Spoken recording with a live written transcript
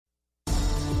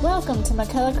Welcome to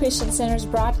McCullough Christian Center's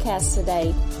broadcast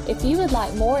today. If you would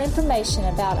like more information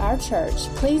about our church,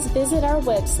 please visit our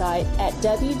website at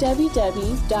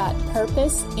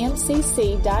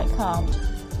www.purposemcc.com.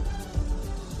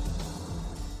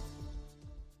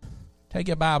 Take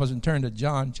your Bibles and turn to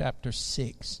John chapter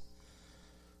 6.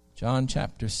 John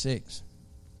chapter 6.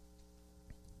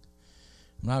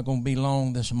 I'm not going to be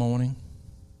long this morning.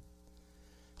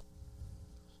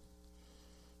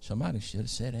 Somebody should have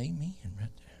said amen right there.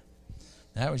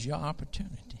 That was your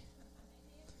opportunity.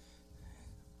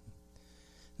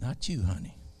 Not you,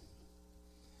 honey.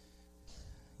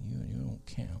 You don't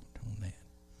count on that.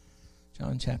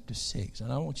 John chapter 6.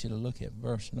 And I want you to look at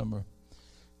verse number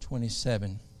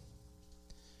 27.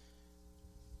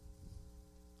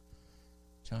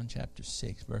 John chapter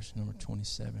 6, verse number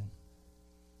 27.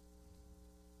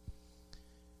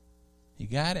 You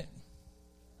got it?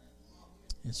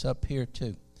 It's up here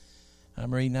too.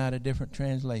 I'm reading out a different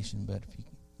translation, but if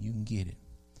you can get it.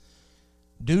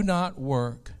 Do not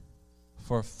work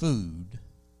for food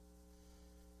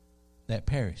that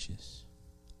perishes,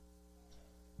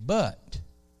 but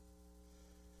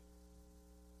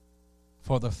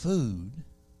for the food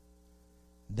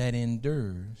that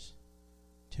endures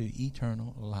to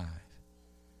eternal life,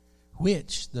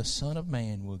 which the Son of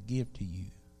Man will give to you.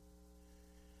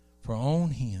 For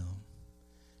on him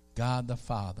God the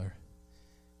Father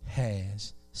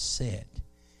has set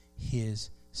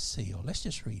his seal. Let's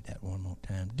just read that one more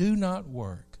time. Do not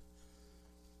work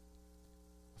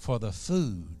for the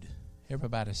food,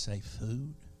 everybody say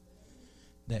food,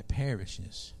 that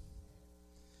perishes,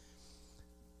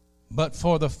 but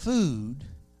for the food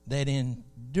that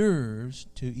endures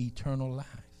to eternal life.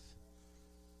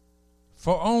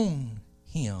 For on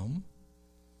him,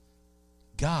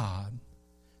 God,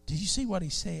 did you see what he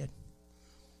said?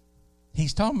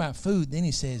 He's talking about food, then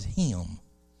he says him.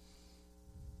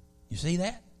 You see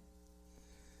that?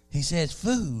 He says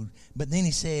food, but then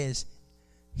he says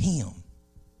him.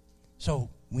 So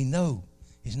we know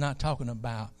he's not talking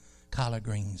about collard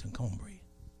greens and cornbread.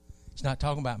 He's not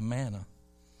talking about manna.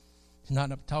 He's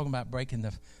not talking about breaking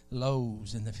the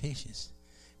loaves and the fishes.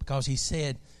 Because he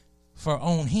said, for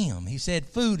on him. He said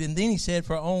food, and then he said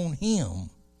for on him.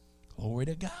 Glory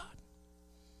to God.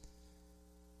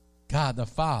 God the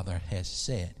Father has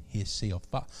set his seal.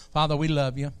 Father, we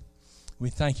love you. We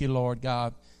thank you, Lord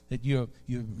God, that you're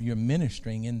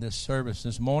ministering in this service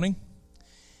this morning,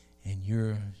 and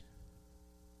your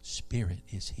Spirit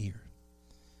is here.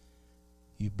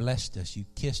 You blessed us. You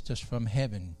kissed us from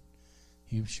heaven.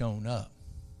 You've shown up.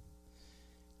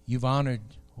 You've honored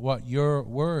what your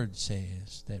word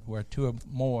says, that where two or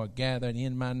more are gathered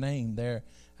in my name, there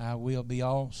I will be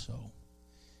also.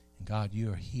 And God,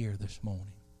 you are here this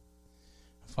morning.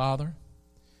 Father,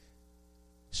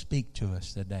 speak to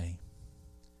us today,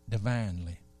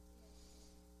 divinely,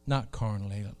 not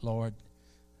carnally, Lord.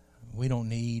 We don't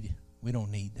need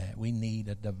that. We need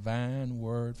a divine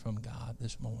word from God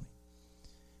this morning,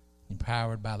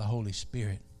 empowered by the Holy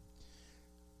Spirit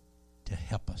to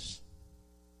help us.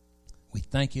 We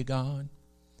thank you, God.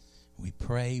 We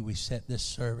pray. We set this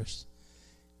service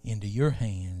into your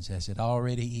hands as it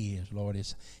already is, Lord.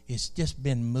 It's just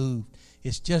been moved.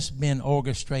 It's just been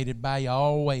orchestrated by you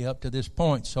all the way up to this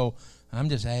point. So I'm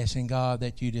just asking, God,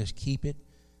 that you just keep it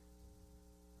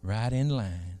right in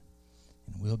line.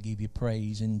 And we'll give you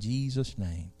praise in Jesus'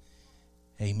 name.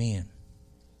 Amen.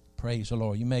 Praise the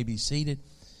Lord. You may be seated.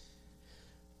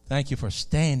 Thank you for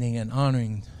standing and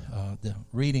honoring the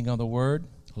reading of the Word.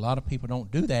 A lot of people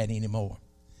don't do that anymore.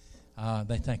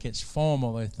 They think it's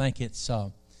formal. They think it's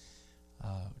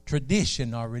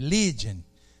tradition or religion.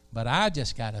 But I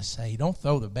just got to say, don't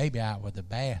throw the baby out with the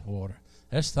bathwater.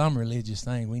 There's some religious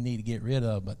things we need to get rid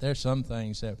of, but there's some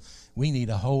things that we need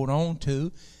to hold on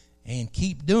to and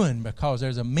keep doing because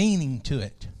there's a meaning to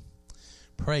it.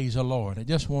 Praise the Lord. I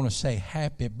just want to say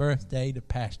happy birthday to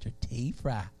Pastor T.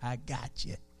 Fry. I got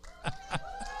you.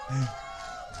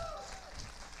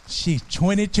 She's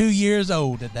 22 years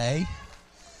old today.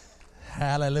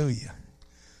 Hallelujah.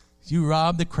 You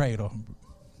robbed the cradle,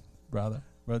 Brother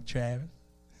Travis.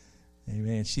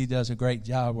 Amen. She does a great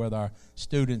job with our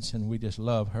students, and we just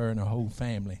love her and her whole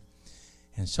family.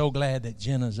 And so glad that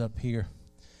Jenna's up here.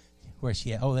 Where's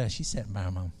she at? Oh, there. She's sitting by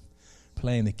Mom,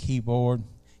 playing the keyboard.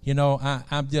 You know,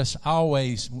 I'm just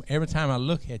always, every time I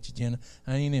look at you, Jenna,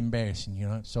 I ain't embarrassing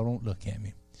you, so don't look at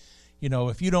me. You know,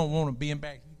 if you don't want to be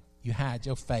embarrassed, you hide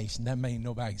your face, and that means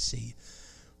nobody can see you.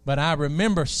 But I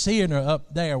remember seeing her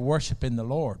up there worshiping the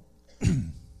Lord.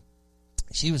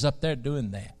 She was up there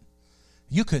doing that.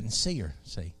 You couldn't see her,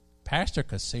 see. Pastor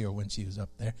could see her when she was up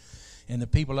there. And the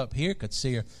people up here could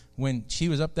see her. When she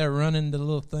was up there running the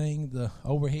little thing, the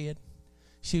overhead,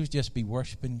 she would just be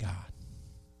worshiping God.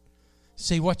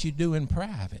 See, what you do in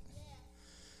private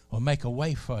will make a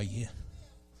way for you.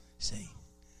 See,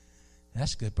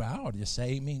 that's good. But I ought to just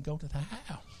say amen and go to the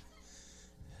house.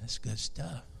 That's good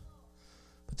stuff.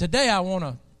 But today I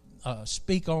want to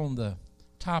speak on the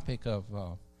topic of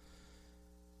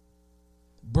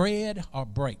bread or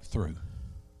breakthrough.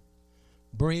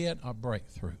 Bread or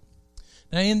breakthrough.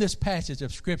 Now, in this passage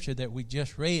of Scripture that we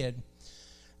just read,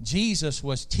 Jesus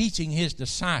was teaching his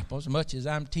disciples, much as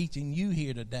I'm teaching you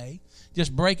here today,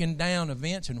 just breaking down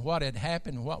events and what had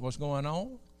happened and what was going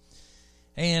on.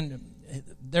 And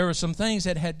there were some things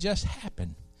that had just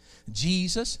happened.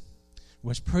 Jesus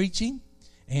was preaching,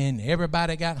 and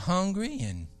everybody got hungry,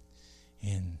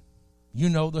 and you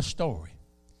know the story.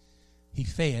 He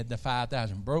fed the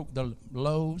 5,000, broke the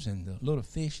loaves and the little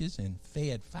fishes, and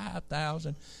fed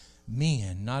 5,000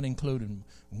 men, not including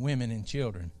women and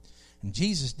children. And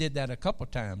Jesus did that a couple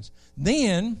times.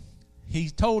 Then he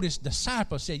told his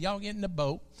disciples, said, y'all get in the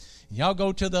boat, and y'all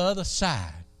go to the other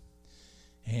side.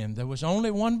 And there was only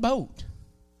one boat.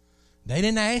 They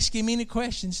didn't ask him any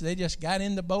questions. They just got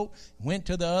in the boat, went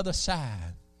to the other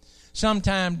side.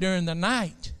 Sometime during the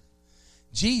night,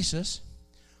 Jesus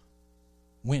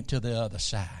went to the other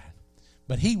side.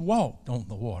 But he walked on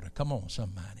the water. Come on,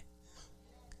 somebody.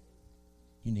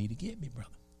 You need to get me, brother.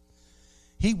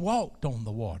 He walked on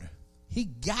the water. He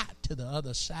got to the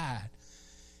other side.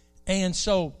 And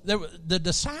so the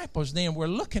disciples then were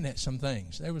looking at some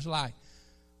things. They was like,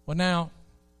 well, now,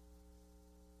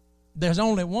 there's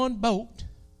only one boat.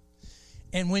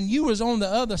 And when you was on the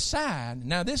other side,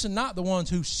 now this is not the ones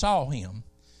who saw him.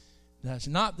 That's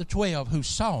not the 12 who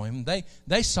saw him.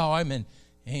 They saw him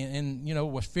and you know,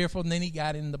 was fearful, and then he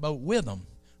got in the boat with them.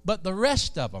 But the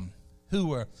rest of them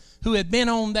who had been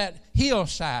on that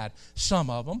hillside, some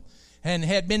of them, and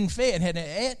had been fed,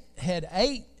 had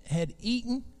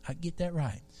eaten, I get that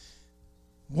right,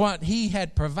 what he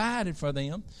had provided for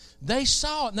them, they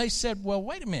saw it and they said, well,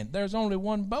 wait a minute, there's only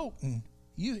one boat, and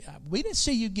we didn't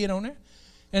see you get on there.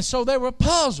 And so they were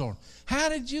puzzled. How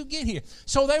did you get here?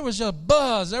 So there was a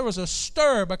buzz, there was a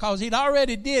stir, because he'd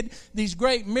already did these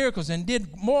great miracles and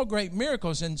did more great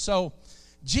miracles. And so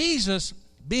Jesus,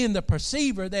 being the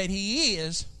perceiver that he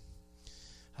is,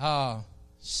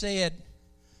 said,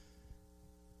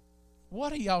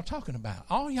 what are y'all talking about?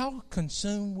 All y'all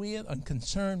consumed with and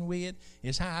concerned with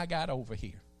is how I got over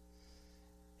here.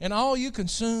 And all you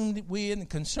consumed with and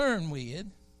concerned with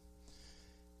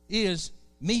is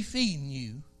me feeding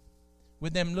you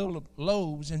with them little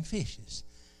loaves and fishes.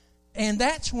 And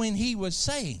that's when he was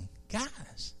saying,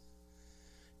 guys,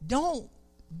 don't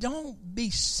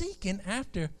be seeking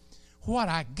after what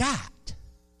I got,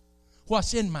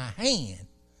 what's in my hand.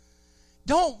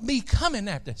 Don't be coming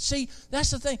after. See,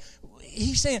 that's the thing.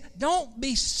 He's saying, don't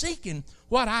be seeking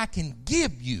what I can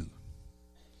give you.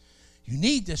 You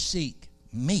need to seek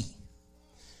me.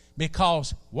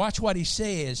 Because watch what he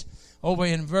says over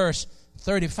in verse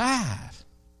 35.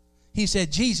 He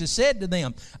said, Jesus said to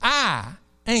them, I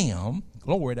am,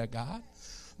 glory to God,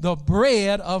 the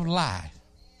bread of life.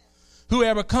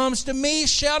 Whoever comes to me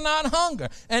shall not hunger,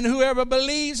 and whoever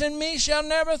believes in me shall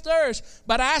never thirst.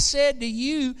 But I said to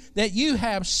you that you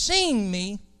have seen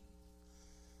me.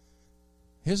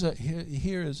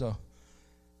 Here is a,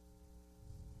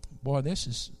 boy, this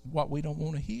is what we don't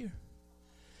want to hear.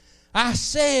 I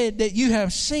said that you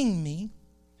have seen me,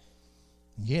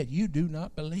 yet you do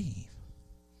not believe.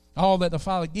 All that the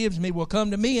Father gives me will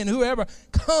come to me, and whoever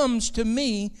comes to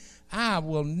me, I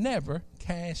will never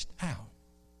cast out.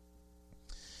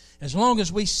 As long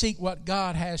as we seek what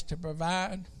God has to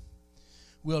provide,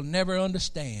 we'll never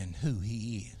understand who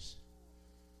he is.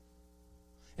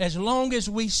 As long as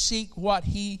we seek what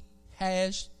he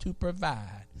has to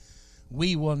provide,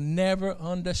 we will never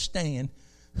understand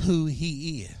who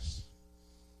he is.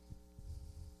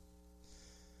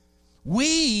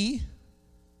 We,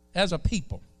 as a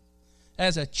people,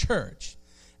 as a church,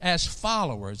 as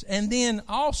followers, and then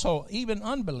also even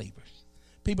unbelievers,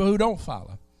 people who don't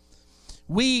follow,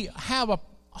 we have a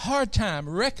hard time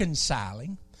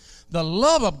reconciling the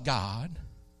love of God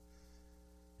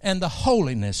and the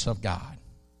holiness of God.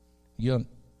 You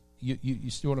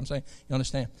see what I'm saying? You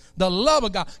understand? The love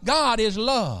of God. God is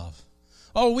love.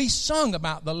 Oh, we sung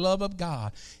about the love of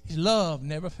God. His love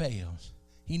never fails.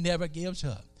 He never gives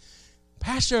up.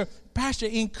 Pastor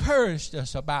encouraged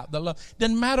us about the love.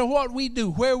 Doesn't matter what we do,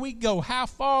 where we go, how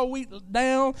far we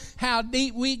down, how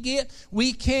deep we get,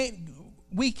 we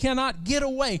cannot get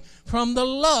away from the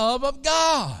love of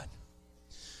God.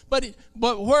 But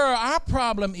where our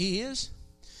problem is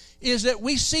is that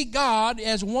we see God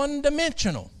as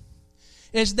one-dimensional.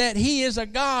 Is that He is a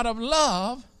God of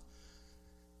love,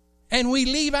 and we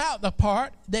leave out the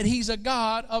part that He's a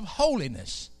God of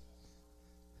holiness.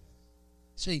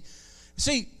 See,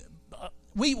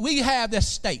 we have this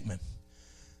statement,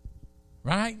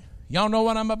 right? Y'all know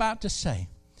what I'm about to say.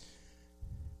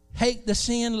 Hate the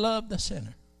sin, love the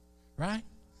sinner, right?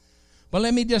 But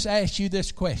let me just ask you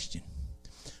this question.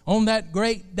 On that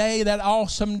great day, that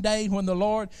awesome day when the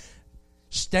Lord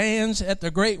stands at the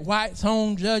great white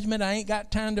throne judgment, I ain't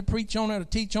got time to preach on it or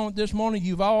teach on it this morning.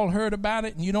 You've all heard about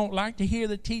it, and you don't like to hear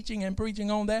the teaching and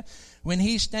preaching on that. When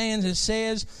He stands and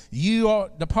says, "You are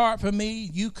depart from me,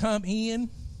 you come in."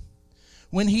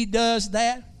 When He does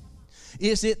that,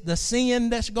 is it the sin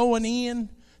that's going in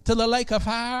to the lake of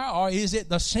fire, or is it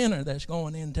the sinner that's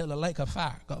going into the lake of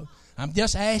fire? I'm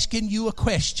just asking you a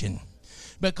question,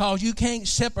 because you can't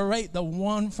separate the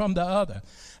one from the other.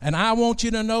 And I want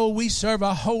you to know we serve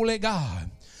a holy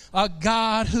God, a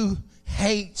God who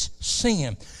hates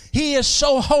sin. He is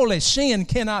so holy, sin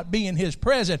cannot be in His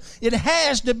presence. It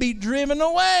has to be driven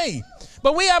away.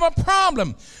 But we have a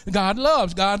problem. God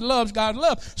loves, God loves, God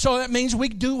loves. So that means we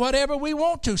do whatever we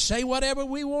want to, say whatever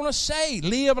we want to say,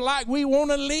 live like we want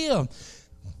to live.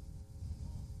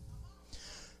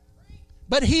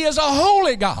 But He is a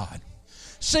holy God.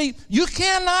 See, you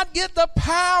cannot get the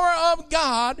power of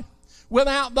God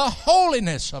without the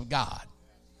holiness of God.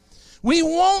 We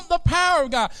want the power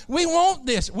of God. We want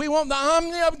this. We want the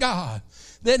omni of God.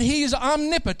 That He's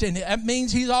omnipotent. That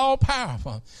means He's all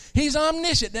powerful. He's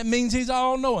omniscient. That means He's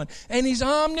all knowing. And He's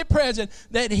omnipresent.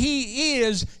 That He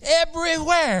is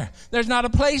everywhere. There's not a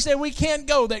place that we can't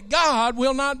go that God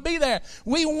will not be there.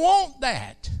 We want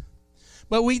that.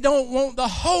 But we don't want the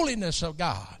holiness of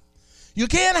God. You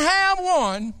can't have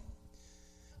one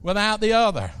without the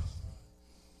other.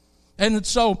 And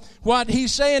so what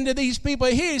He's saying to these people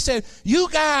here, He said, you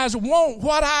guys want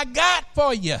what I got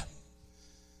for you.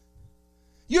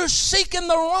 You're seeking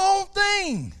the wrong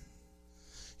thing.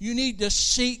 You need to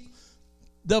seek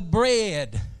the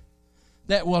bread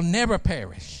that will never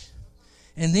perish.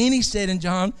 And then He said in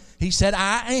John, He said,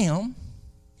 I am.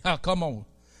 Oh, come on.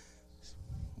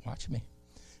 Watch me.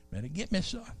 Better get me,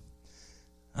 son.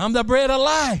 I'm the bread of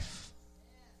life.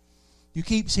 You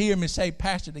keep hearing me say,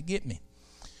 Pastor, to get me.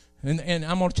 And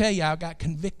I'm going to tell you, I got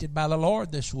convicted by the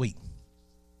Lord this week.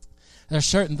 There's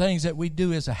certain things that we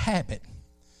do as a habit.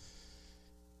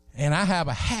 And I have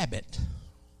a habit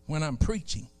when I'm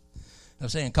preaching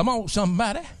of saying, come on,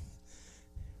 somebody.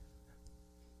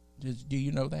 Do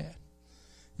you know that?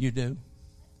 You do?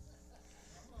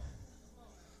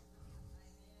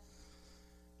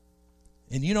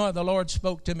 And you know what the Lord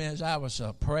spoke to me as I was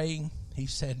praying? He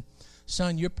said,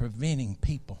 son, you're preventing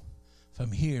people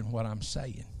from hearing what I'm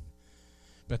saying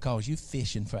because you're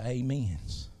fishing for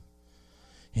amens.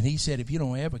 And He said, if you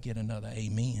don't ever get another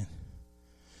amen,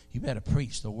 you better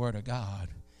preach the Word of God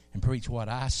and preach what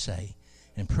I say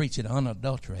and preach it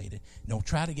unadulterated. Don't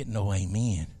try to get no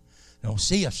amen. Don't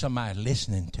see if somebody's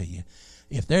listening to you.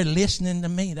 If they're listening to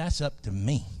me, that's up to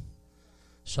me.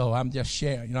 So I'm just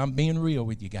sharing. I'm being real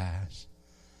with you guys.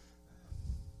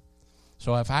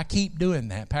 So if I keep doing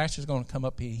that, Pastor's going to come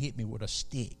up here and hit me with a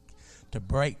stick to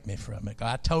break me from it.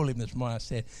 I told him this morning, I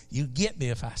said, you get me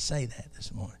if I say that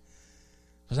this morning.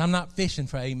 Because I'm not fishing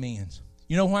for amens.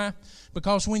 You know why?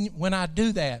 Because when I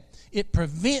do that, it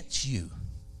prevents you.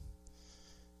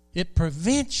 It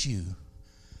prevents you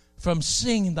from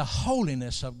seeing the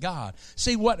holiness of God.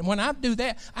 See, when I do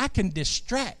that, I can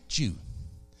distract you.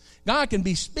 God can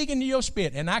be speaking to your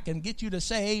spirit, and I can get you to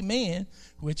say amen,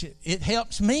 which it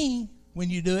helps me when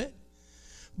you do it.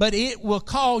 But it will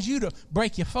cause you to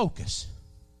break your focus.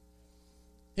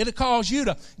 It'll cause you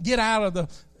to get out of the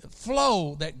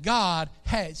flow that God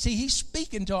had. See, He's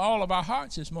speaking to all of our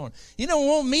hearts this morning. He don't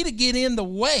want me to get in the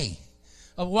way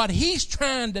of what He's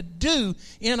trying to do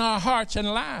in our hearts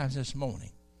and lives this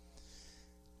morning.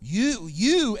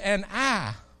 You and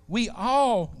I, we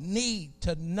all need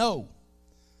to know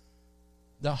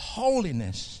the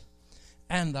holiness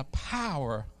and the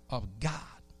power of God.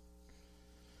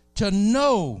 To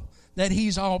know that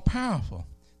He's all powerful,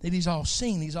 that He's all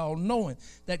seen, He's all knowing,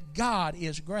 that God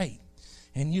is great.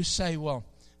 And you say, well,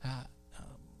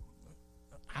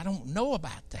 I don't know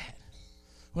about that.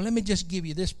 Well, let me just give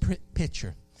you this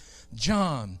picture.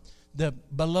 John, the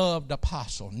beloved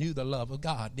apostle, knew the love of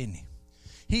God, didn't he?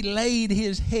 He laid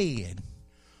his head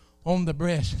on the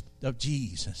breast of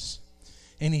Jesus.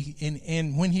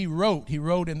 And when he wrote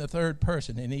in the third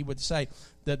person, and he would say,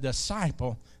 the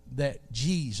disciple that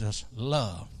Jesus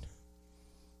loved.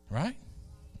 Right?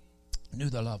 Knew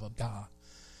the love of God.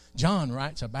 John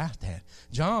writes about that.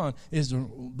 John is the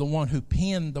one who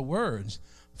penned the words,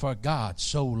 for God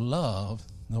so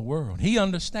loved the world. He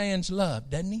understands love,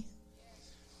 doesn't he?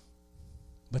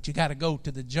 But you got to go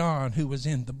to the John who was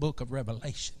in the book of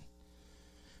Revelation.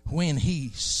 When he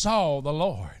saw the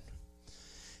Lord,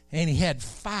 and he had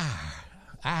fire,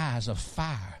 eyes of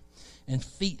fire, and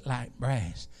feet like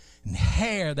brass, and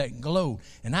hair that glowed,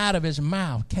 and out of his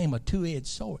mouth came a two-edged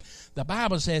sword. The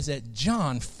Bible says that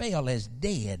John fell as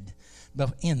dead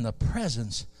in the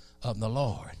presence of the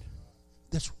Lord.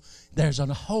 There's a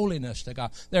holiness to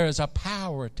God. There is a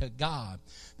power to God.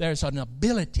 There's an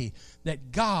ability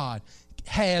that God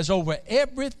has over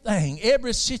everything,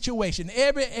 every situation,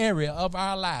 every area of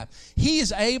our life. He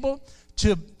is able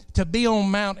to be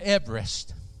on Mount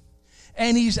Everest.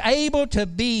 And he's able to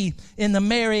be in the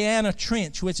Mariana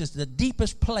Trench, which is the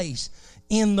deepest place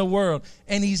in the world.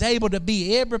 And he's able to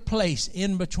be every place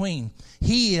in between.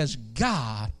 He is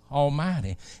God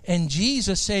Almighty. And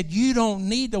Jesus said, you don't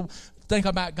need to think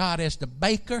about God as the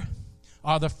baker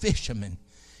or the fisherman.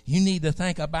 You need to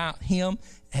think about him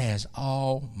as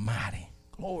Almighty.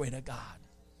 Glory to God.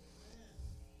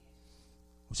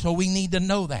 So we need to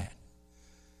know that.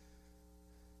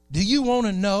 Do you want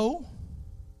to know,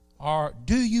 or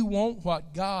do you want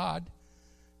what God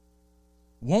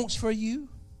wants for you?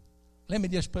 Let me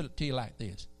just put it to you like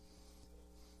this.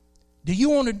 Do you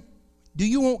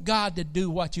want God to do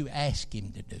what you ask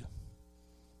him to do?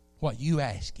 What you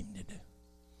ask him to do?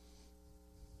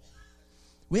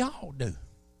 We all do.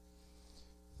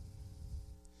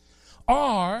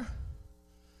 Or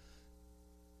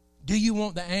do you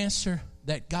want the answer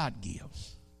that God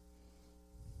gives?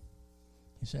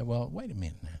 You say, well, wait a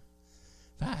minute now.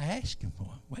 If I ask him for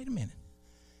it, wait a minute.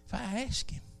 If I ask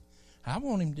him, I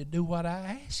want him to do what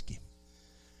I ask him.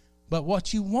 But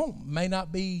what you want may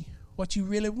not be what you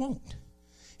really want.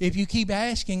 If you keep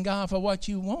asking God for what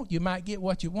you want, you might get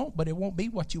what you want, but it won't be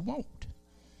what you want.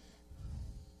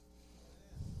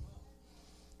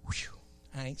 Whew,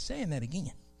 I ain't saying that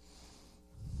again.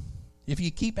 If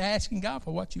you keep asking God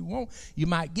for what you want, you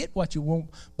might get what you want,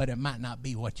 but it might not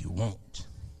be what you want.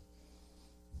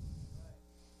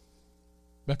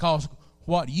 Because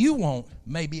what you want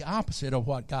may be opposite of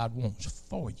what God wants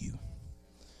for you.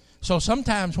 So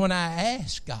sometimes when I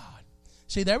ask God,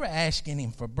 see, they were asking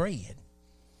him for bread.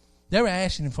 They were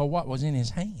asking him for what was in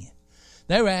his hand.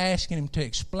 They were asking him to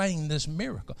explain this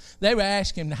miracle. They were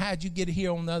asking him, how'd you get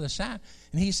here on the other side?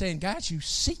 And he's saying, God, you're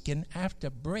seeking after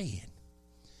bread.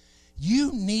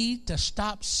 You need to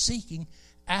stop seeking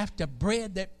after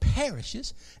bread that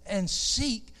perishes and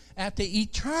seek after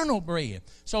eternal bread.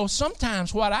 So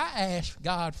sometimes what I ask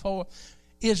God for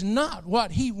is not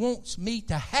what he wants me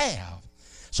to have.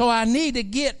 So I need to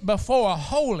get before a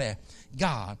holy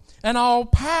God, an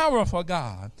all-powerful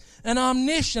God, an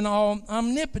omniscient,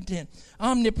 omnipotent,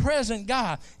 omnipresent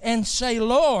God, and say,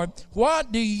 Lord,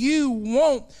 what do you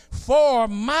want for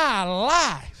my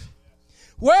life?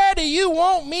 Where do you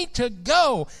want me to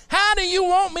go? How do you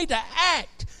want me to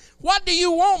act? What do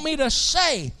you want me to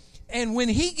say? And when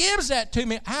he gives that to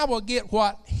me, I will get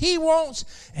what he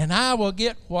wants, and I will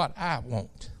get what I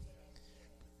want.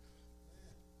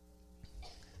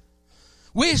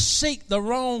 We seek the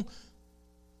wrong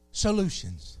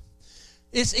solutions.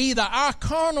 It's either our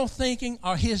carnal thinking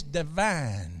or his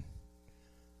divine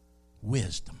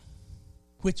wisdom.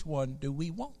 Which one do we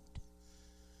want?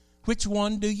 Which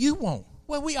one do you want?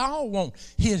 Well, we all want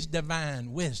his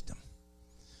divine wisdom.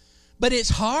 But it's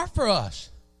hard for us.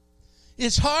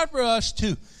 It's hard for us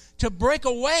to break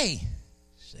away,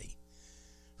 see,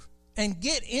 and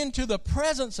get into the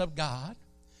presence of God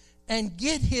and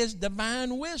get his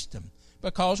divine wisdom,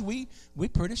 because we're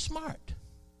pretty smart.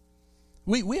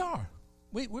 We are.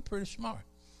 We're pretty smart.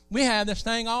 We have this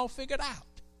thing all figured out.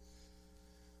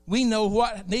 We know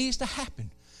what needs to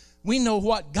happen. We know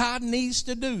what God needs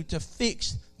to do to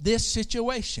fix this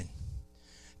situation,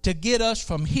 to get us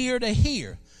from here to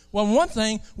here. Well, one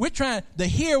thing, the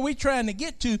here we're trying to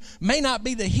get to may not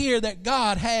be the here that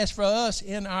God has for us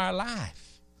in our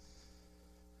life.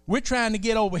 We're trying to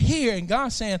get over here, and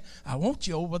God's saying, I want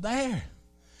you over there.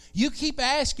 You keep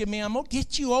asking me, I'm going to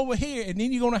get you over here, and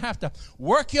then you're going to have to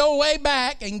work your way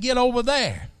back and get over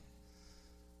there.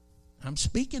 I'm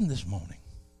speaking this morning.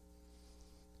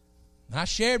 I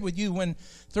shared with you when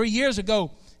 3 years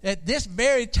ago, at this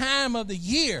very time of the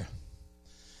year,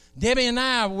 Debbie and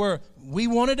I we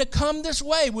wanted to come this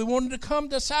way. We wanted to come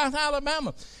to South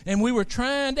Alabama. And we were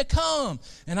trying to come.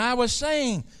 And I was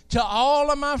saying to all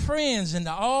of my friends and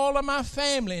to all of my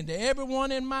family and to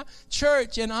everyone in my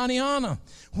church in Aniana,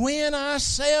 when I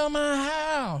sell my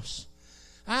house,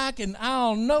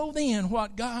 I'll know then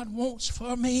what God wants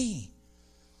for me.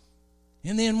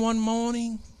 And then one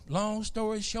morning, long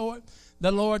story short,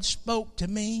 the Lord spoke to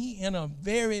me in a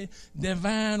very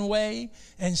divine way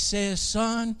and says,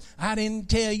 son, I didn't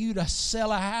tell you to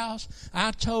sell a house.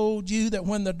 I told you that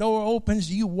when the door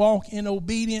opens, you walk in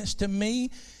obedience to me.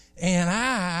 And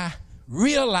I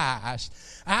realized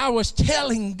I was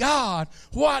telling God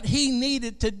what he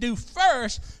needed to do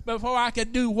first before I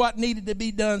could do what needed to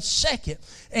be done second.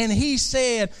 And he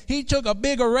said, he took a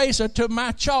big eraser to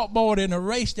my chalkboard and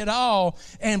erased it all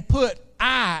and put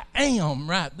I am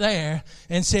right there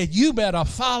and said, you better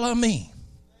follow me.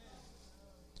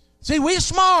 See, we're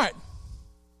smart.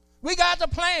 We got the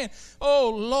plan.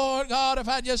 Oh, Lord God, if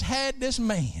I just had this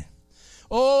man.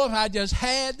 Oh, if I just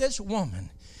had this woman.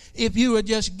 If you would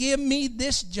just give me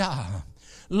this job.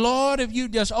 Lord, if you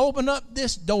just open up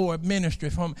this door of ministry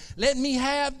for me. Let me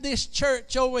have this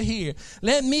church over here.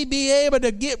 Let me be able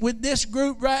to get with this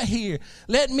group right here.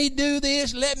 Let me do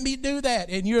this. Let me do that.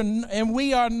 And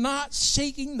we are not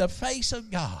seeking the face of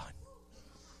God.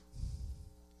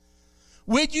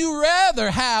 Would you rather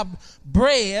have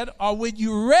bread or would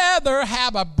you rather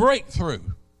have a breakthrough?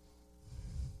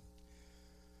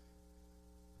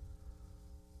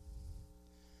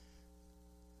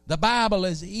 The Bible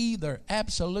is either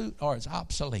absolute or it's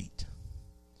obsolete.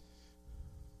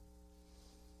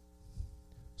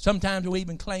 Sometimes we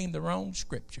even claim the wrong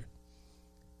scripture.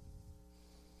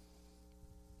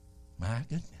 My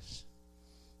goodness.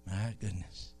 My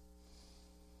goodness.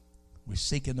 We're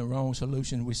seeking the wrong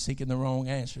solution. We're seeking the wrong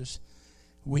answers.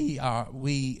 We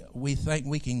think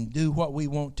we can do what we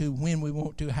want to, when we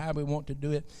want to, how we want to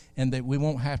do it, and that we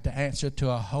won't have to answer to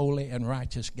a holy and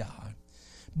righteous God.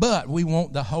 But we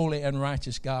want the holy and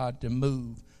righteous God to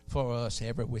move for us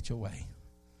every which way.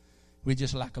 We're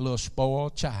just like a little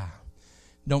spoiled child.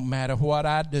 Don't matter what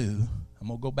I do, I'm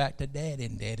going to go back to Daddy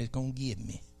and Daddy's going to give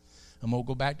me. I'm going to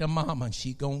go back to Mama and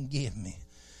she's going to give me.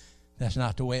 That's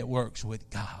not the way it works with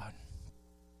God.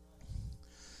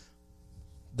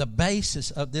 The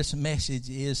basis of this message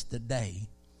is today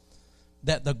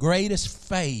that the greatest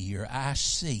failure I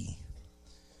see,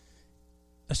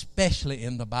 especially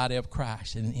in the body of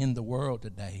Christ and in the world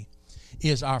today,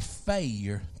 is our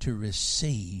failure to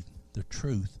receive the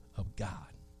truth of God.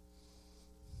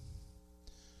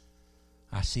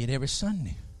 I see it every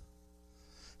Sunday.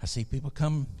 I see people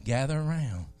come gather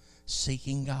around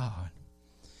seeking God.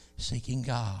 Seeking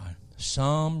God.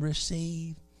 Some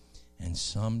receive and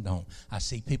some don't. I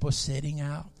see people sitting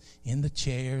out in the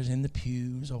chairs, in the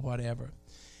pews or whatever.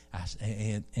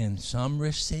 And some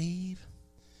receive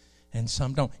and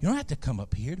some don't. You don't have to come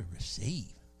up here to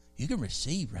receive. You can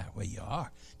receive right where you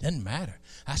are. Doesn't matter.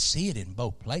 I see it in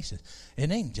both places.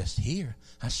 It ain't just here.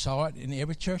 I saw it in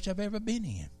every church I've ever been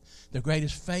in. The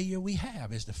greatest failure we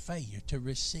have is the failure to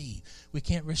receive. We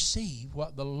can't receive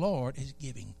what the Lord is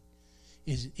giving,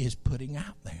 is putting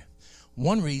out there.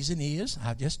 One reason is,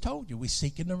 I've just told you, we're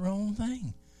seeking the wrong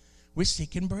thing. We're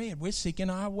seeking bread. We're seeking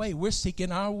our way. We're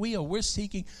seeking our will. We're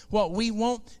seeking what we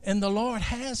want. And the Lord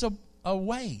has a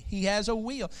way. He has a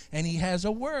will. And He has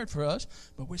a word for us.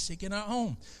 But we're seeking our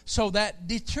own. So that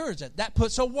deters it. That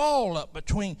puts a wall up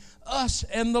between us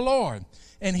and the Lord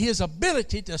and His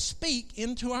ability to speak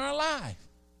into our life.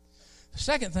 The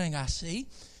second thing I see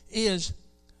is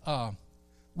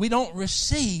we don't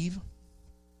receive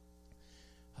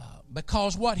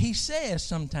because what He says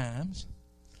sometimes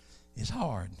is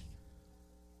hard.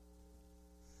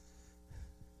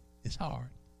 It's hard.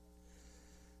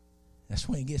 That's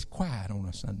when it gets quiet on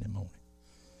a Sunday morning.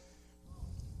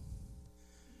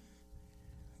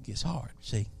 It gets hard.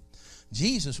 See,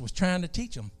 Jesus was trying to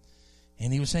teach them.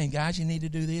 And He was saying, guys, you need to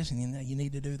do this and you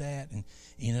need to do that. And,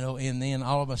 and then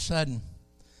all of a sudden,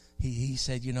 he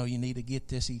said, you need to get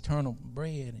this eternal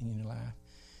bread in your life.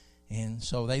 And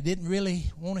so they didn't really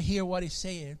want to hear what He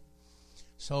said.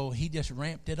 So He just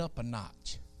ramped it up a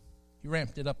notch. He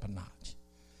ramped it up a notch.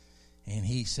 And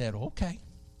He said, okay,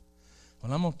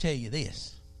 well, I'm going to tell you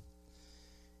this.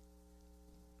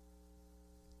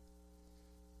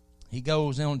 He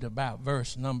goes on to about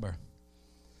verse number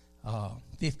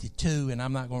 52, and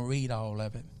I'm not going to read all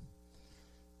of it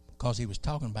because He was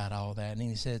talking about all that. And then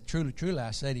He said, truly, truly,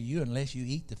 I say to you, unless you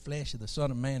eat the flesh of the Son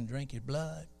of Man and drink His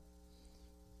blood,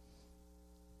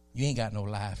 you ain't got no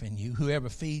life in you. Whoever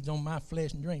feeds on my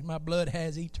flesh and drinks my blood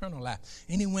has eternal life.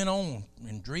 And He went on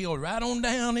and drilled right on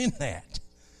down in that.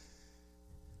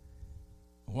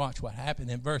 Watch what happened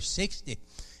in verse 60.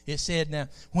 It said, now,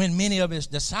 when many of His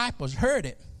disciples heard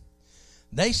it,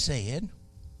 they said,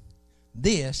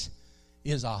 this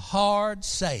is a hard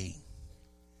saying.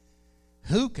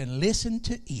 Who can listen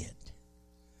to it?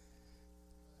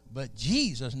 But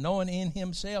Jesus, knowing in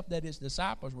himself that his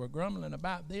disciples were grumbling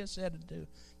about this, said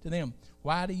to them,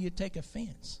 why do you take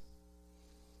offense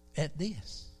at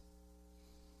this?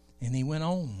 And he went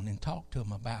on and talked to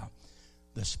them about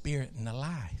the Spirit and the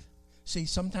life. See,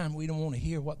 sometimes we don't want to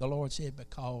hear what the Lord said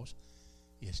because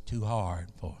it's too hard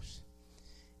for us.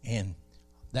 And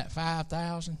that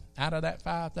 5,000, out of that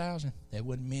 5,000, there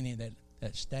wasn't many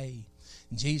that stayed.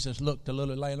 And Jesus looked a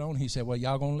little later on. He said, well,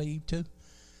 y'all going to leave too?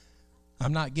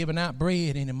 I'm not giving out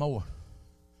bread anymore.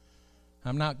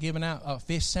 I'm not giving out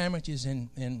fish sandwiches and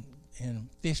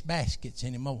fish baskets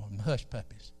anymore, and hush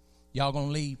puppies. Y'all going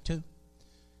to leave too?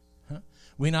 Huh?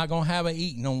 We're not going to have an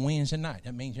eating on Wednesday night.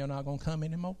 That means you're not going to come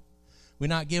anymore. We're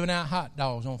not giving out hot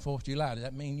dogs on 4th of July. Does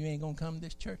that mean you ain't going to come to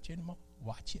this church anymore?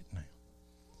 Watch it now.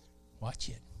 Watch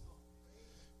it.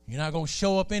 You're not going to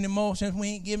show up anymore since we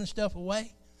ain't giving stuff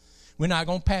away. We're not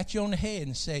going to pat you on the head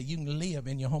and say you can live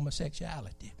in your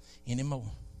homosexuality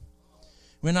anymore.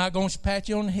 We're not going to pat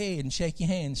you on the head and shake your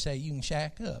hand and say you can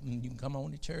shack up and you can come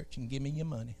on to church and give me your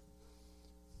money.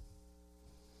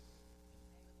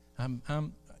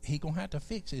 He going to have to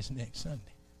fix this next Sunday.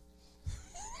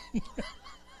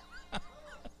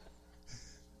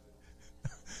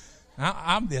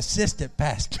 I'm the assistant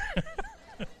pastor.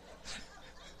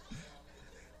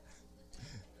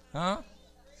 Huh?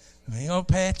 We ain't going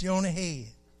to pat you on the head.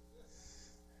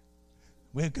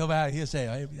 We'll come out here and say,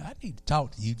 I need to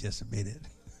talk to you just a minute.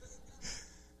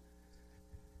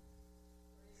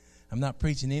 I'm not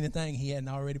preaching anything he hadn't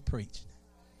already preached.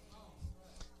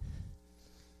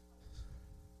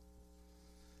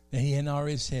 And he hadn't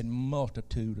already said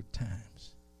multitude of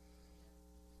times.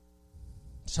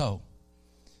 So,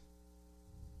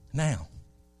 now,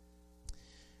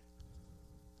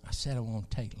 I said I won't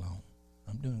take long.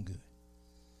 I'm doing good.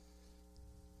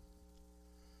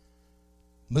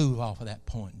 Move off of that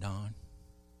point, Don.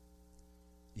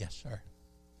 Yes, sir.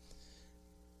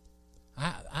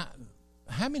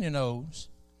 How many knows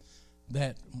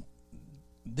that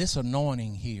this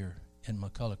anointing here in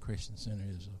McCullough Christian Center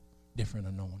is a different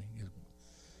anointing?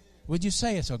 Would you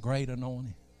say it's a great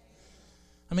anointing?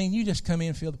 I mean, you just come in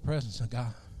and feel the presence of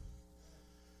God.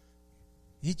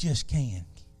 You just can.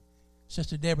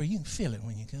 Sister Deborah, you can feel it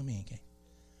when you come in, can't you?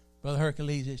 Brother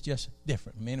Hercules, it's just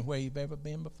different from anywhere you've ever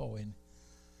been before. And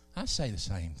I say the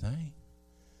same thing.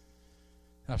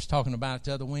 I was talking about it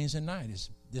the other Wednesday night.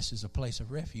 This is a place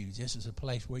of refuge. This is a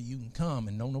place where you can come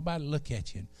and don't nobody look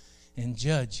at you and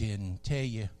judge you and tell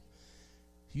you.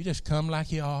 You just come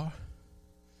like you are.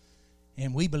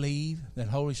 And we believe that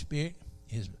Holy Spirit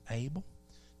is able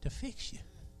to fix you.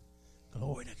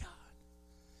 Glory to God.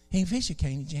 He can fix you,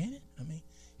 can't he, Janet? I mean,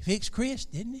 he fixed Chris,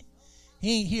 didn't he?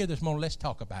 He ain't here this morning. Let's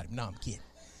talk about him. No, I'm kidding.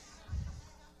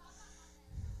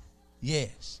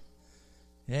 Yes.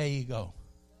 There you go.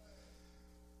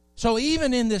 So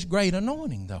even in this great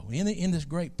anointing, though, in this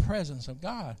great presence of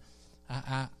God,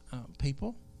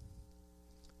 people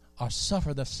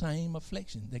suffer the same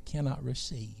affliction they cannot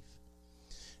receive.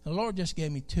 The Lord just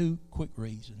gave me 2 quick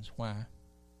reasons why.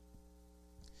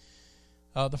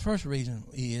 The first reason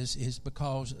is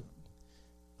because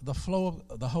the flow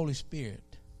of the Holy Spirit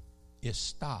is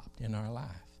stopped in our life.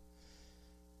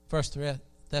 1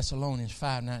 Thessalonians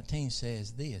 5:19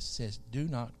 says, do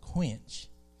not quench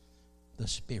the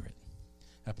Spirit.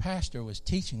 A pastor was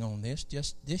teaching on this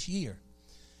just this year,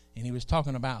 and he was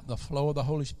talking about the flow of the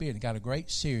Holy Spirit. He got a great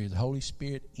series, The Holy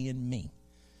Spirit in Me.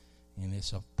 And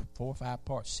it's a 4 or 5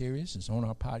 part series. It's on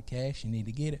our podcast. You need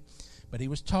to get it. But he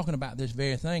was talking about this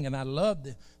very thing, and I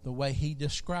loved the way he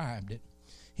described it.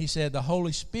 He said the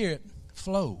Holy Spirit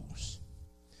flows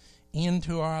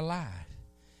into our life.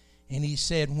 And he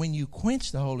said when you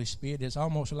quench the Holy Spirit, it's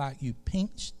almost like you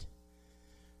pinched.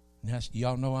 Now,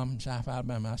 y'all know I'm South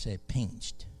Alabama. I said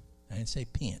pinched. I didn't say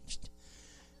pinched.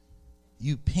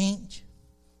 You pinch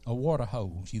a water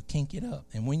hose. You kink it up.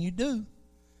 And when you do,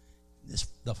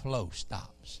 the flow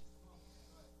stops.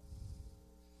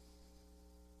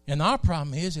 And our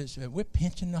problem is that we're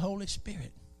pinching the Holy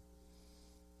Spirit.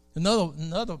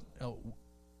 Another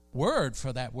word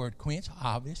for that word quench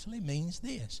obviously means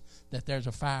this, that there's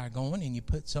a fire going and you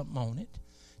put something on it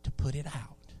to put it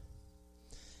out.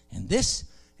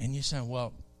 And you say,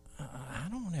 well, I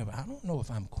don't know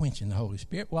if I'm quenching the Holy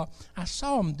Spirit. Well, I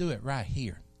saw him do it right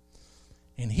here.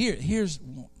 And here's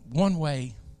one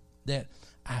way that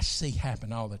I see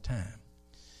happen all the time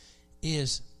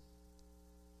is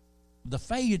the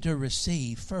failure to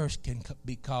receive first can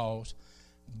be caused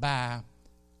by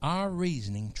our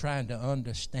reasoning trying to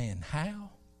understand how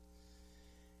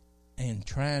and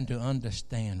trying to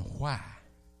understand why.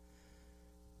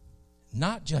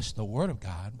 Not just the Word of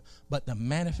God, but the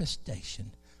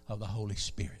manifestation of the Holy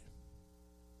Spirit.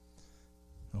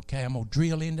 Okay, I'm going to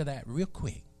drill into that real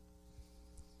quick.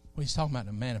 Well, he's talking about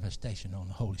the manifestation on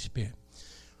the Holy Spirit.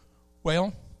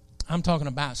 Well, I'm talking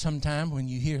about sometime when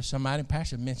you hear somebody,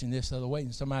 Pastor mentioned this the other way,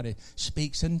 and somebody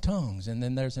speaks in tongues, and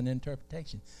then there's an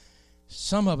interpretation.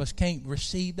 Some of us can't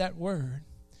receive that word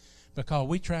because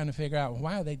we're trying to figure out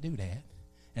why they do that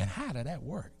and how did that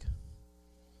work.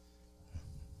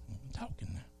 I'm talking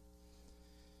now.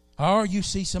 Or you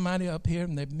see somebody up here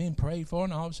and they've been prayed for,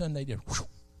 and all of a sudden they just,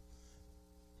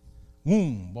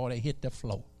 boom, boy, they hit the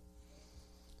floor.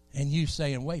 And you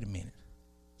saying, wait a minute,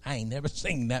 I ain't never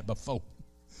seen that before.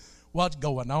 What's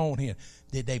going on here?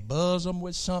 Did they buzz them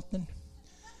with something?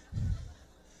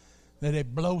 Did they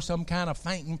blow some kind of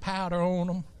fainting powder on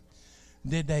them?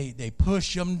 Did they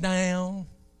push them down?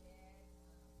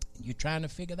 You're trying to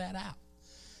figure that out.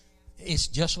 It's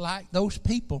just like those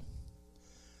people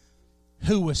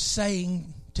who was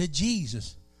saying to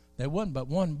Jesus, there wasn't but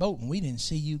one boat and we didn't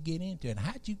see you get into it.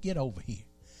 How'd you get over here?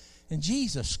 And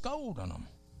Jesus scolded them.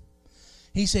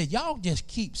 He said, y'all just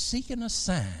keep seeking a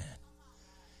sign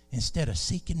instead of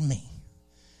seeking me.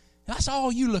 That's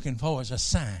all you looking for is a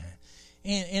sign.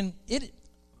 And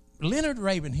Leonard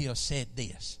Ravenhill said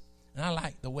this, and I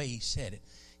like the way he said it.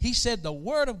 He said the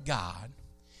Word of God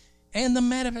and the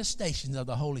manifestations of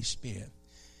the Holy Spirit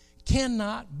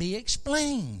cannot be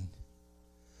explained,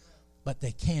 but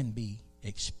they can be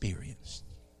experienced.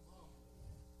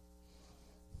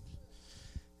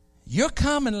 Your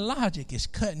common logic is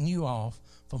cutting you off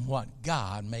from what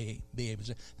God may be able to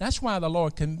say. That's why the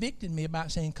Lord convicted me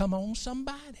about saying, come on,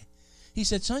 somebody. He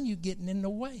said, son, you're getting in the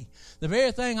way. The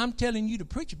very thing I'm telling you to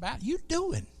preach about, you're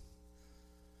doing.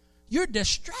 You're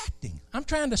distracting. I'm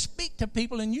trying to speak to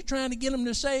people and you're trying to get them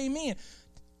to say amen.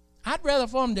 I'd rather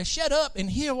for them to shut up and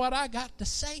hear what I got to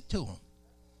say to them.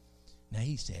 Now,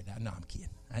 he said, no, I'm kidding.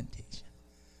 I didn't teach you.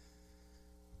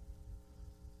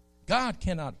 God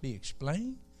cannot be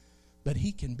explained, but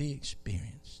he can be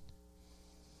experienced.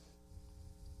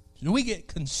 So we get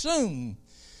consumed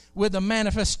with the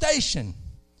manifestation.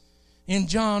 In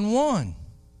John 1,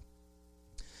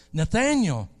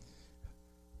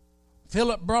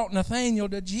 Philip brought Nathanael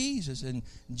to Jesus, and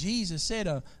Jesus said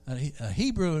a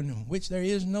Hebrew in which there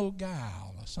is no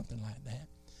guile, or something like that.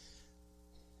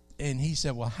 And he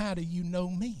said, well, how do you know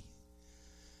me?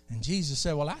 And Jesus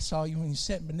said, well, I saw you when you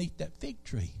sat beneath that fig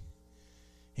tree.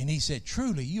 And he said,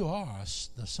 truly, you are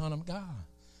the Son of God.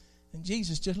 And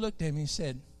Jesus just looked at him and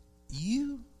said,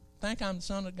 you think I'm the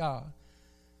Son of God?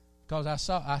 Because I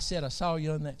saw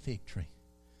you on that fig tree.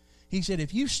 He said,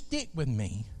 if you stick with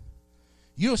me,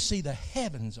 you'll see the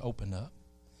heavens open up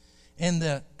and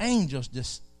the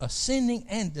angels ascending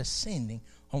and descending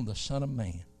on the Son of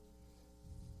Man.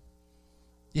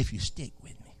 If you stick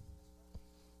with me.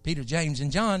 Peter, James,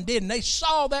 and John did, and they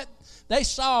saw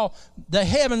the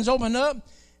heavens open up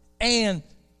and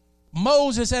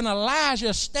Moses and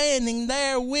Elijah standing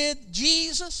there with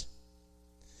Jesus.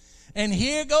 And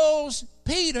here goes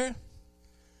Peter.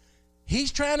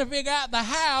 He's trying to figure out the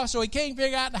how, so he can't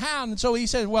figure out the how. And so he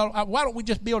says, well, why don't we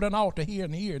just build an altar here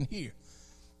and here and here?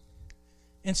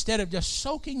 Instead of just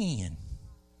soaking in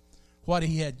what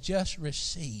he had just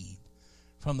received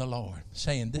from the Lord,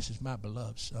 saying, this is my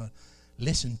beloved Son.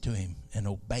 Listen to him and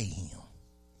obey him.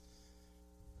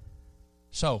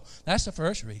 So that's the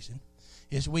first reason,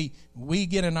 is we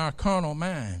get in our carnal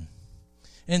mind.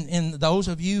 And those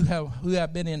of you who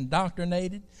have been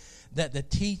indoctrinated that the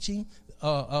teaching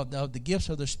of the gifts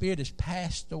of the Spirit is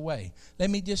passed away.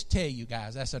 Let me just tell you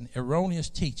guys, that's an erroneous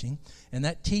teaching, and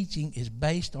that teaching is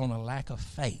based on a lack of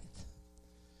faith.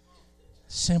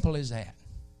 Simple as that.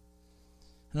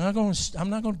 And I'm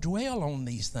not going to dwell on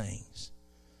these things.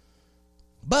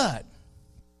 But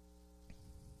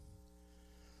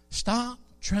stop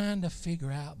trying to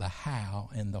figure out the how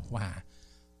and the why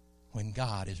when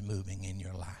God is moving in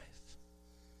your life.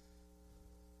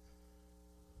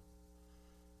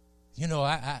 You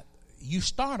know, you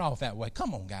start off that way.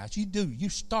 Come on, guys. You do. You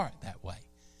start that way.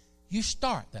 You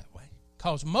start that way.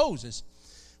 Because Moses,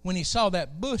 when he saw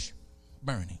that bush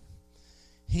burning,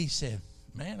 he said,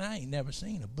 man, I ain't never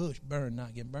seen a bush burn,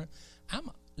 not get burned.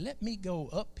 Let me go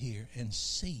up here and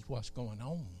see what's going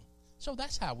on. So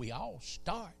that's how we all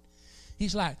start.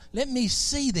 He's like, let me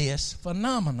see this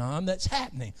phenomenon that's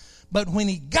happening. But when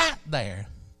he got there,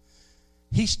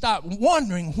 he stopped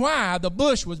wondering why the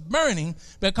bush was burning,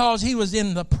 because he was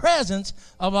in the presence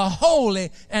of a holy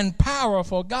and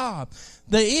powerful God.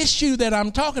 The issue that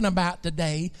I'm talking about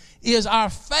today is our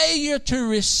failure to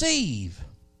receive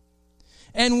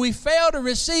And we fail to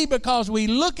receive because we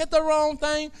look at the wrong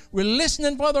thing. We're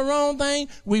listening for the wrong thing.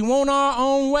 We want our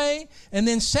own way. And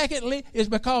then secondly, is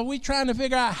because we're trying to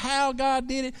figure out how God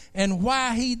did it and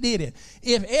why he did it.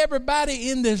 If everybody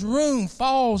in this room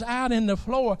falls out in the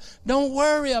floor, don't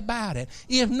worry about it.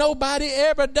 If nobody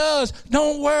ever does,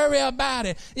 don't worry about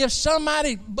it. If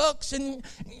somebody bucks and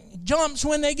jumps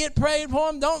when they get prayed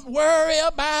for them, don't worry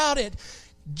about it.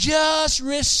 Just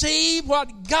receive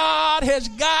what God has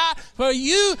got for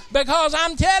you, because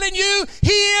I'm telling you,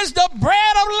 he is the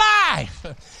bread of life.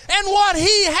 And what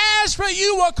he has for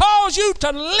you will cause you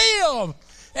to live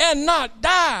and not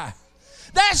die.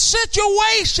 That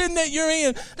situation that you're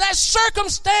in, that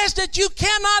circumstance that you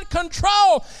cannot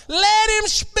control, let him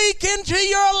speak into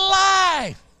your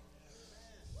life.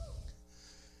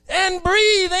 And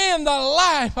breathe in the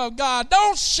life of God.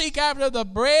 Don't seek after the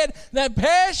bread that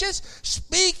perishes.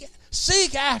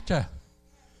 Seek after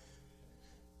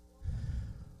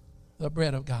the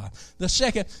bread of God. The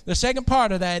second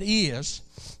part of that is,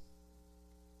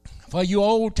 for you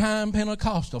old-time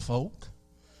Pentecostal folk,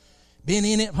 been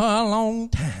in it for a long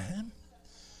time,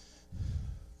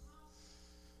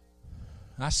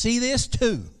 I see this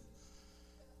too.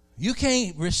 You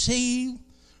can't receive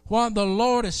what the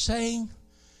Lord is saying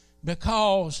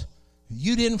because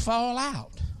you didn't fall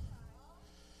out.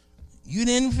 You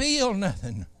didn't feel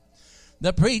nothing.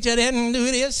 The preacher didn't do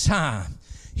this time.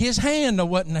 His hand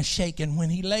wasn't a shaking when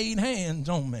he laid hands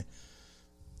on me.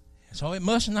 So it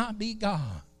must not be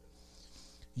God.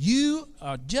 You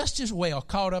are just as well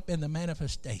caught up in the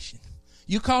manifestation.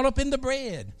 You caught up in the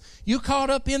bread. You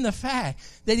caught up in the fact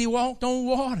that he walked on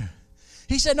water.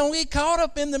 He said, don't get caught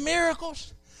up in the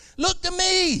miracles. Look to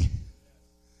me.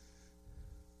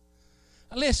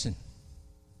 Listen,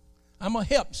 I'm going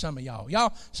to help some of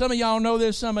y'all. Some of y'all know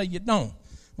this, some of you don't.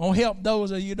 I'm going to help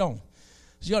those of you don't.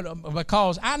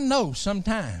 Because I know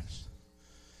sometimes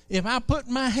if I put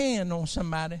my hand on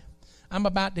somebody, I'm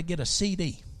about to get a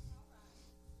CD.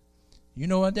 You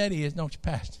know what that is, don't you,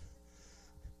 Pastor?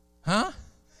 Huh?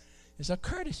 It's a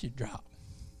courtesy drop.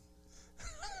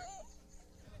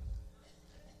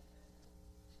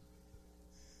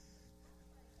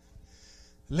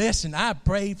 Listen, I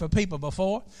prayed for people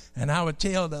before, and I would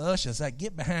tell the ushers,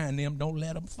 get behind them, don't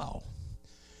let them fall.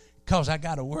 Because I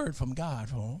got a word from God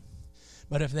for them.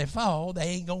 But if they fall, they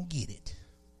ain't going to get it.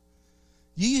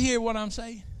 Do you hear what I'm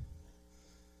saying?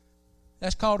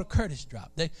 That's called a courtesy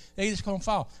drop. They just going to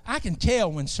fall. I can tell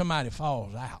when somebody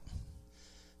falls out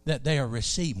that they are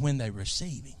receiving, when they're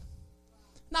receiving.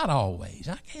 Not always.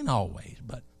 I can't always,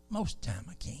 but most of the time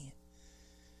I can.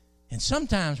 And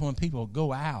sometimes when people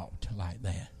go out like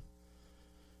that,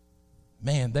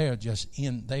 man, they're just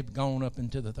they've gone up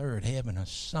into the third heaven, or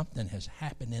something has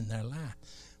happened in their life.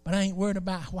 But I ain't worried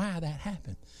about why that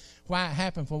happened. Why it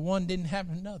happened for one didn't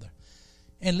happen for another.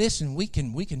 And listen, we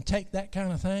can take that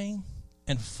kind of thing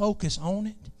and focus on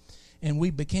it. And we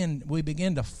begin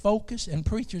to focus, and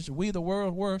preachers, we the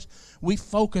world worse, we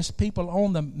focus people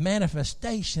on the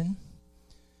manifestation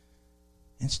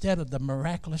instead of the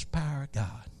miraculous power of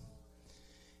God.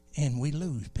 And we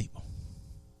lose people.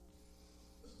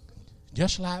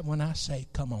 Just like when I say,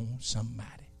 come on,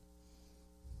 somebody.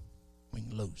 We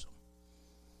can lose them.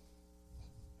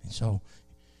 And so,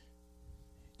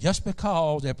 just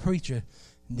because a preacher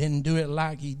didn't do it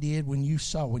like he did when you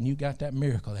got that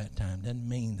miracle that time, doesn't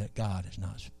mean that God is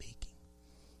not speaking.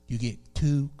 You get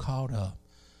too caught up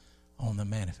on the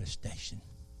manifestation.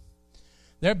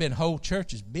 There have been whole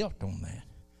churches built on that.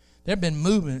 There have been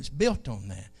movements built on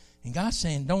that. And God's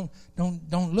saying, don't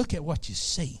look at what you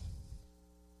see.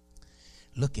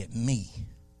 Look at me.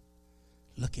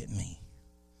 Look at me.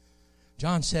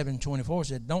 John 7:24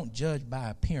 said, don't judge by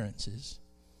appearances,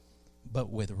 but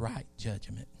with right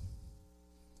judgment.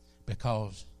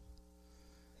 Because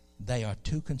they are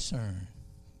too concerned.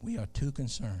 We are too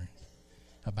concerned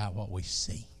about what we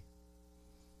see.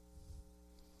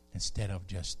 Instead of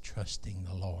just trusting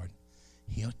the Lord.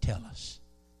 He'll tell us,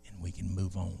 and we can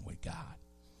move on with God.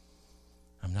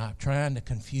 I'm not trying to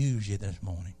confuse you this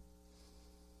morning.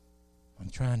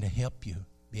 I'm trying to help you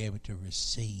be able to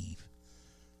receive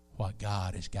what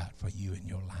God has got for you in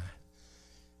your life.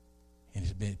 And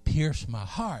it's been pierced my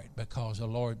heart because the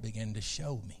Lord began to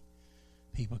show me.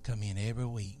 People come in every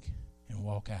week and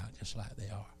walk out just like they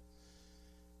are.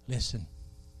 Listen,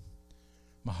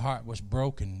 my heart was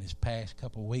broken this past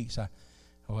couple of weeks.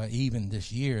 Even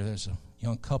this year, there's a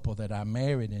young couple that I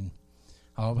married, and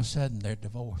all of a sudden they're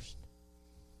divorced.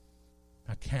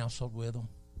 I counseled with them,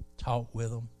 talked with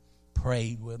them,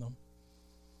 prayed with them.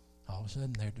 All of a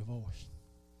sudden they're divorced.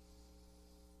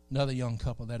 Another young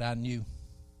couple that I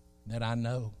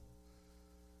know,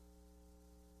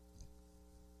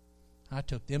 I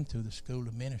took them through the school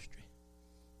of ministry.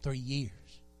 3 years.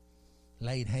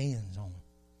 Laid hands on them.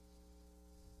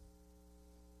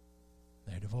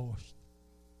 They're divorced.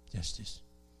 Just as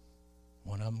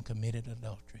one of them committed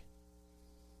adultery.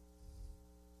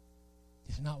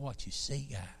 It's not what you see,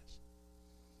 guys.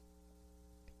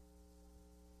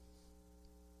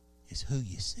 It's who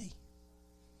you see.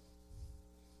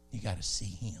 You got to see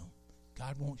Him.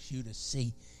 God wants you to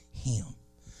see Him.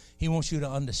 He wants you to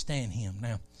understand Him.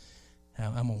 Now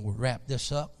I'm going to wrap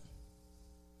this up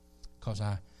because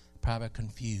I probably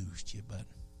confused you, but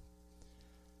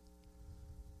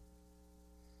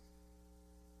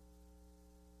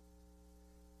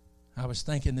I was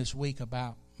thinking this week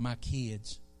about my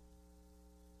kids.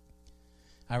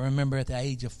 I remember at the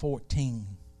age of 14,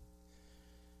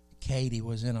 Katie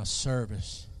was in a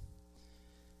service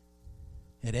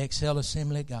at Excel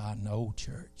Assembly of God in the old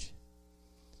church.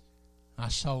 I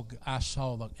saw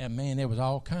and man, there was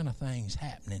all kind of things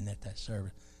happening at that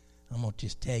service. I'm going to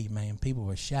just tell you, man, people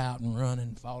were shouting,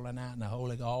 running, falling out in the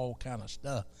Holy Ghost, all kind of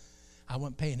stuff. I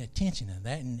wasn't paying attention to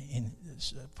that, and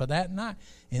for that night,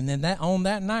 and then on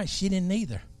that night, she didn't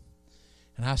either.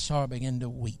 And I saw her begin to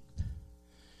weep.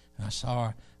 And I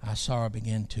saw her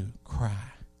begin to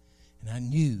cry. And I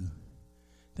knew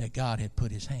that God had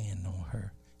put His hand on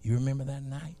her. You remember that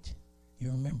night?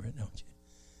 You remember it, don't you?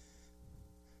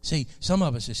 See, some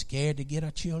of us are scared to get our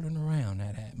children around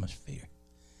that atmosphere.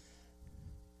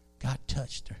 God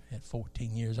touched her at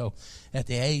 14 years old. At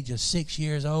the age of 6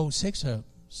 years old, 6 or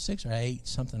 8,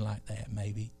 something like that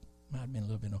maybe. Might have been a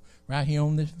little bit old. Right here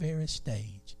on this very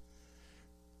stage.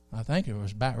 I think it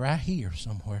was about right here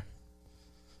somewhere.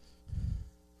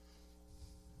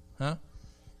 Huh?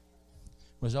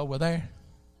 Was over there.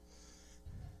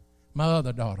 My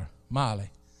other daughter,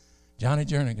 Molly, Johnny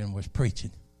Jernigan was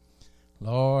preaching.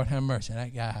 Lord have mercy,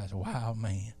 that guy is a wild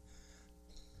man.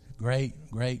 Great,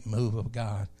 great move of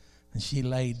God. And she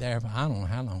laid there for, I don't know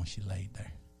how long she laid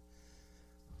there.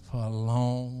 For a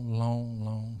long, long,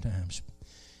 long time.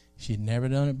 She'd never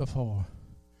done it before.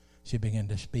 She began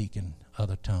to speak in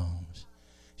other tongues.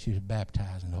 She was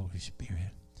baptized in the Holy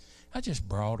Spirit. I just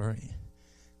brought her in.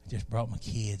 I just brought my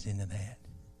kids into that.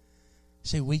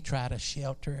 See, we try to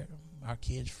shelter our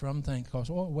kids from things because,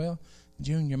 oh, well,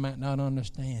 Junior might not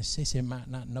understand. Sissy might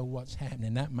not know what's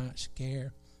happening. That might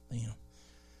scare them.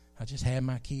 I just had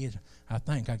my kids. I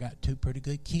think I got 2 pretty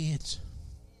good kids.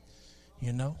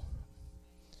 You know.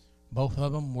 Both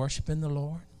of them worshiping the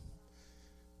Lord.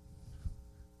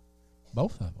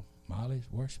 Both of them. Molly's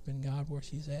worshiping God where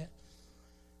she's at.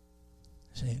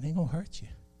 See, it ain't going to hurt you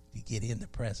if you get in the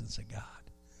presence of God.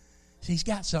 See, He's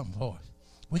got something for us.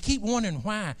 We keep wondering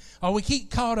why, or we keep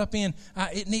caught up in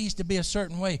it needs to be a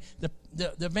certain way. The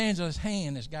evangelist's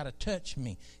hand has got to touch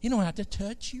me. You don't have to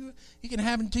touch you. It can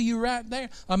happen to you right there.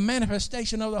 A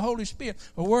manifestation of the Holy Spirit,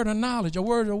 a word of knowledge, a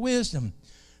word of wisdom.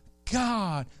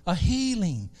 God, a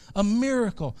healing, a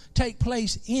miracle take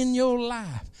place in your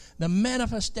life. The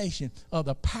manifestation of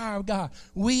the power of God.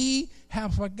 We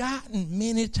have forgotten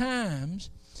many times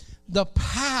the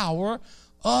power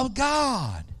of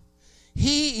God.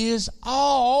 He is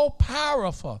all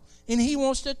powerful, and He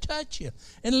wants to touch you.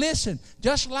 And listen,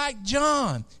 just like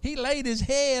John, he laid his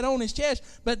head on his chest,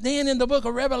 but then in the book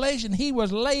of Revelation, he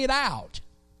was laid out.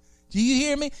 Do you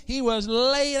hear me? He was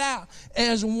laid out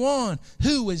as one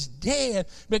who was dead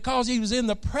because he was in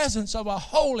the presence of a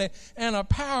holy and a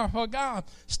powerful God.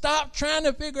 Stop trying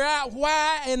to figure out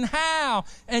why and how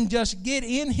and just get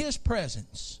in His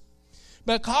presence.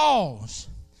 Because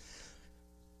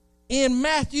in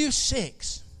Matthew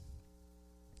 6,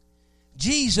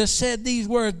 Jesus said these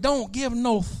words, don't give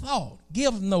no thought.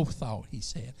 Give no thought, He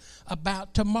said,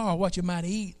 about tomorrow, what you might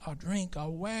eat or drink or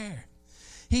wear.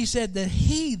 He said the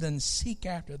heathen seek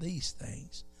after these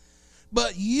things.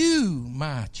 But you,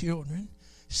 my children,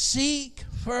 seek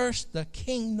first the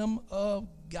kingdom of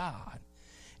God.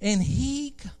 And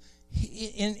He,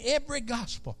 in every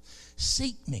gospel,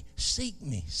 seek me, seek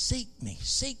me, seek me,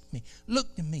 seek me.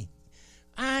 Look to me.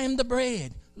 I am the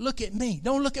bread. Look at me.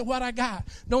 Don't look at what I got.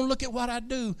 Don't look at what I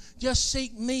do. Just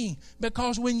seek me.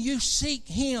 Because when you seek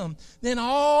Him, then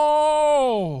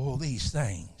all these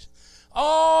things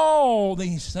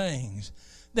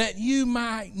that you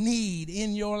might need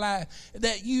in your life,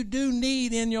 that you do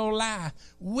need in your life,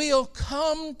 will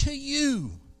come to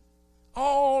you.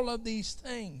 All of these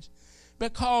things.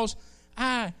 Because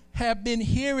I have been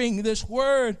hearing this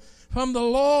word from the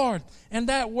Lord, and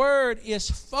that word is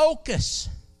focus.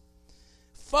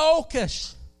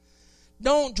 Focus.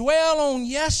 Don't dwell on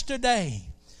yesterday.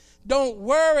 Don't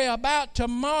worry about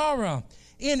tomorrow.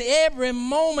 In every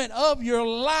moment of your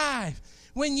life,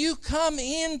 when you come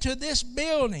into this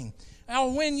building,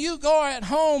 or when you go at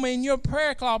home in your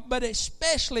prayer closet, but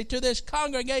especially to this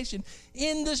congregation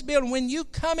in this building, when you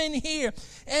come in here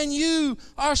and you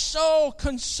are so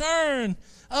concerned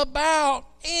about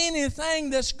anything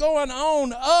that's going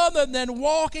on other than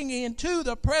walking into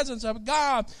the presence of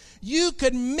God, you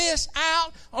could miss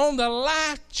out on the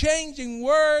life-changing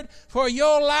word for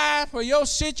your life, for your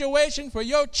situation, for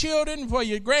your children, for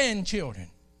your grandchildren.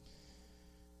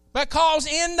 Because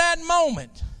in that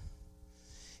moment,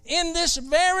 in this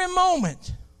very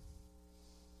moment,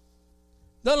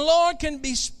 the Lord can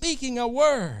be speaking a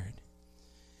word.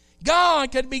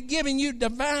 God could be giving you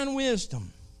divine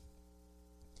wisdom.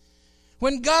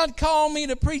 When God called me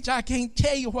to preach, I can't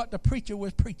tell you what the preacher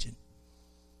was preaching.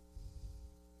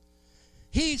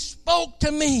 He spoke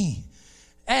to me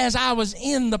as I was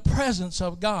in the presence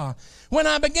of God. When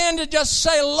I began to just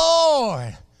say,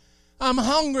 Lord, I'm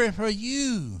hungry for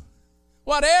you.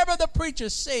 Whatever the preacher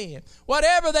said,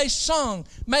 whatever they sung,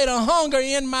 made a hunger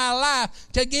in my life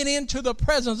to get into the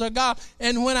presence of God.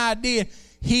 And when I did,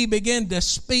 He began to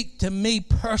speak to me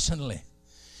personally.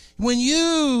 When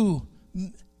you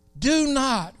do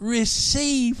not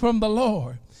receive from the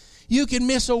Lord, you can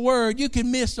miss a word, you can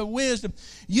miss a wisdom,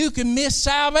 you can miss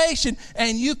salvation,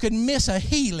 and you can miss a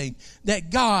healing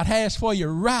that God has for you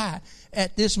right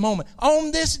at this moment.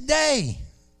 On this day,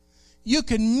 you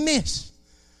can miss.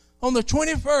 On the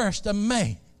 21st of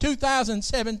May,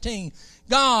 2017,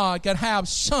 God can have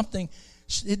something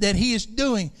that He is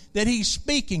doing, that He's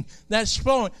speaking, that's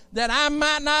flowing, that I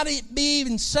might not be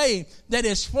even saved, that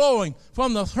is flowing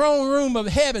from the throne room of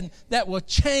heaven that will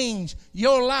change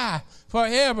your life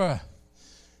forever.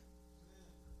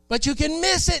 But you can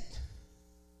miss it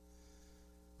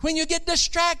when you get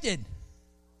distracted,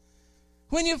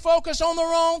 when you focus on the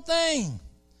wrong thing.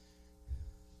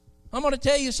 I'm going to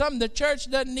tell you something. The church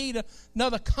doesn't need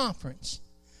another conference.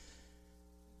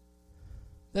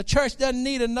 The church doesn't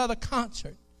need another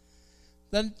concert.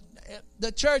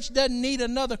 The church doesn't need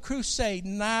another crusade.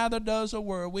 Neither does the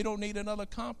world. We don't need another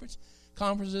conference.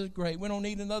 Conference is great. We don't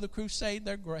need another crusade.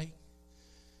 They're great.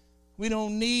 We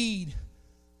don't need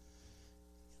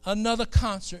another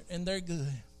concert, and they're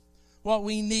good. What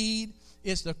we need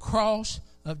is the cross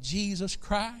of Jesus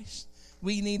Christ.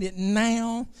 We need it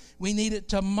now. We need it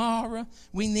tomorrow.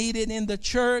 We need it in the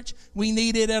church. We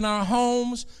need it in our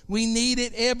homes. We need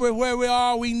it everywhere we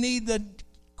are. We need the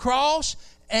cross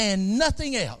and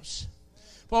nothing else.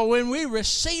 For when we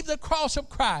receive the cross of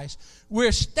Christ,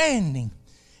 we're standing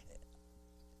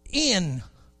in,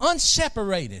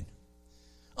 unseparated,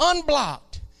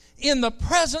 unblocked, in the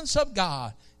presence of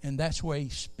God. And that's where He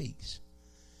speaks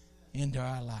into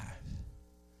our life.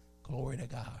 Glory to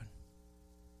God.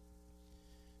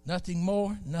 Nothing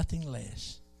more, nothing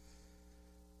less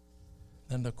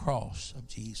than the cross of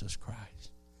Jesus Christ.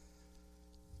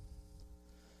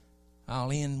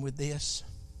 I'll end with this.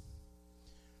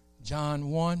 John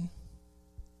 1,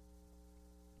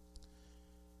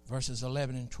 verses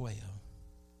 11 and 12.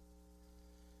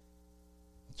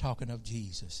 Talking of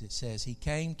Jesus, it says, He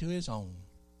came to His own,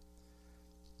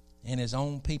 and His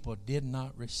own people did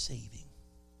not receive Him.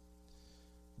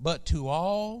 But to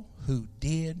all who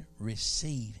did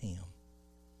receive Him,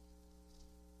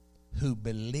 who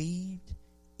believed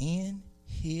in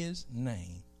His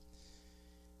name,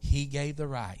 He gave the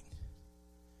right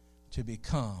to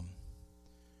become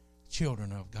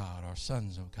children of God or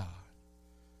sons of God.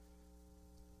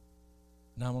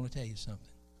 Now I want to tell you something.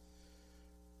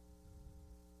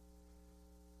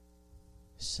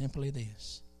 Simply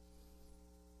this,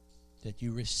 that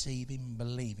you receive Him,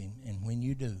 believe Him, and when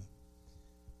you do,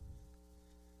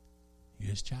 you're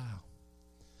His child.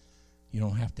 You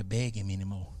don't have to beg Him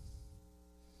anymore.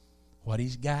 What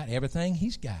He's got, everything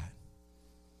He's got,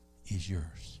 is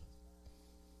yours.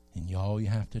 And all you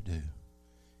have to do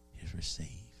is receive.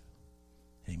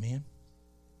 Amen?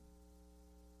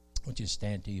 I want you to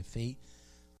stand to your feet.